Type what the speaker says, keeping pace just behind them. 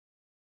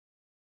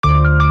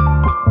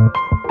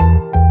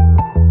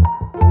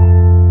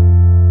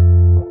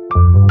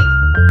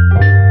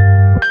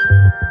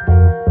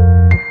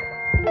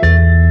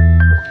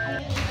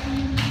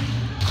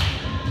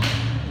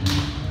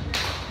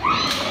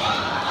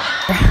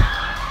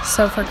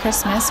So for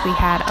Christmas, we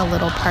had a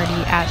little party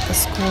at the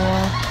school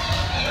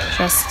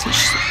just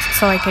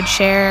so I could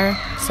share,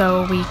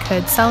 so we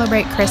could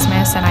celebrate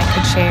Christmas and I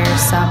could share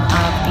some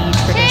of the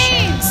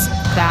traditions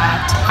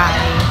that I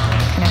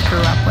kind of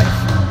grew up with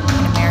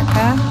in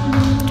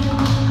America.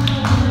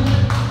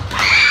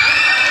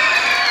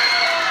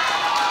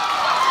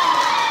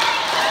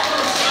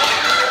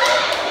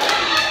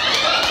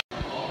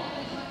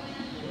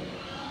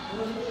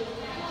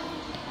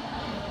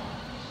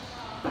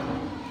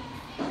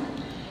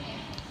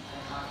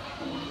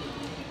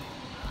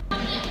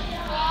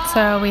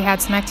 So we had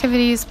some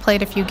activities,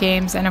 played a few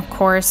games, and of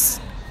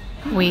course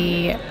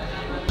we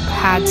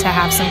had to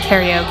have some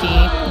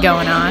karaoke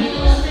going on.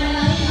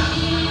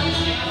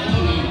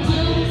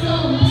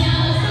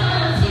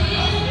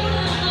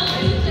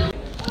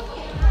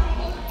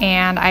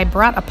 And I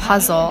brought a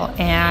puzzle,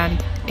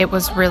 and it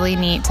was really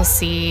neat to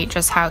see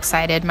just how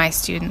excited my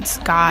students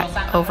got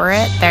over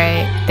it.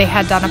 They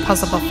had done a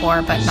puzzle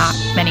before, but not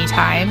many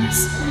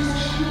times.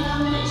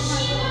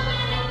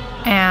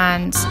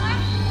 And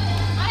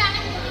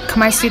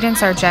my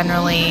students are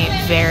generally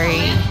very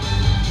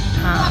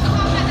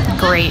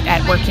great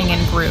at working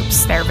in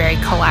groups. They're very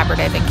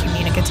collaborative and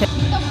communicative,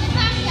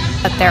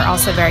 but they're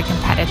also very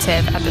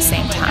competitive at the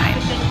same time.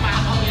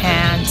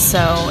 And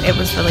so it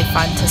was really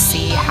fun to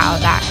see how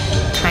that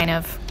kind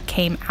of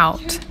came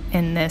out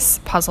in this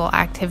puzzle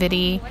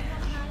activity.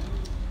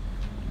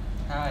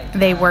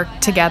 They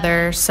worked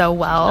together so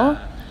well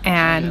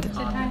and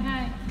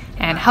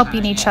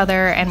helping each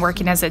other and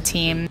working as a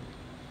team.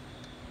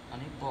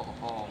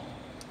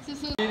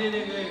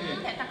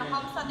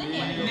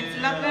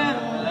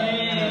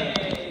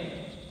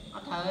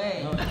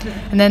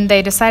 And then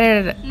they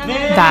decided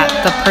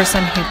that the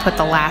person who put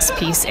the last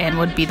piece in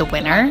would be the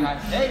winner.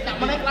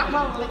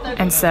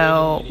 And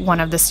so one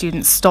of the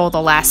students stole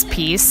the last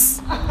piece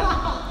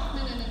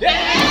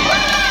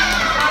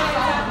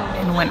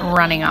and went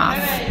running off.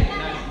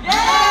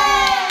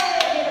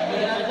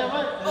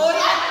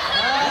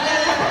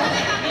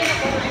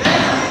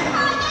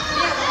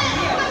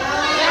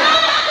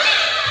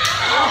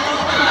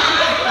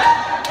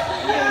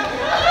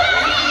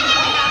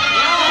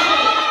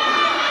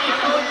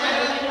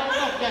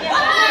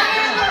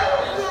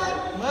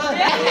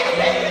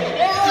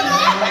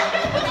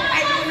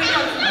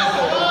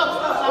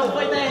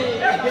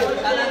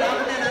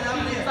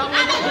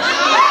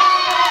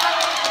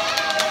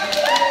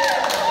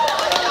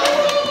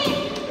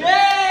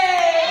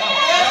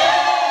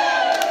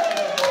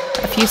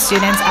 A few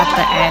students at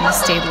the end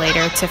stayed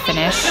later to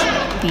finish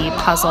the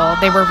puzzle.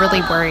 They were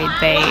really worried.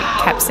 They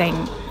kept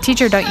saying,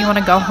 "Teacher, don't you want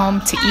to go home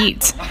to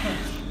eat?"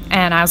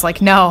 And I was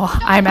like, "No,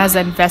 I'm as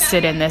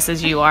invested in this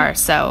as you are."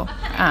 So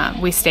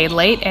we stayed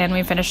late and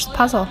we finished the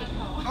puzzle.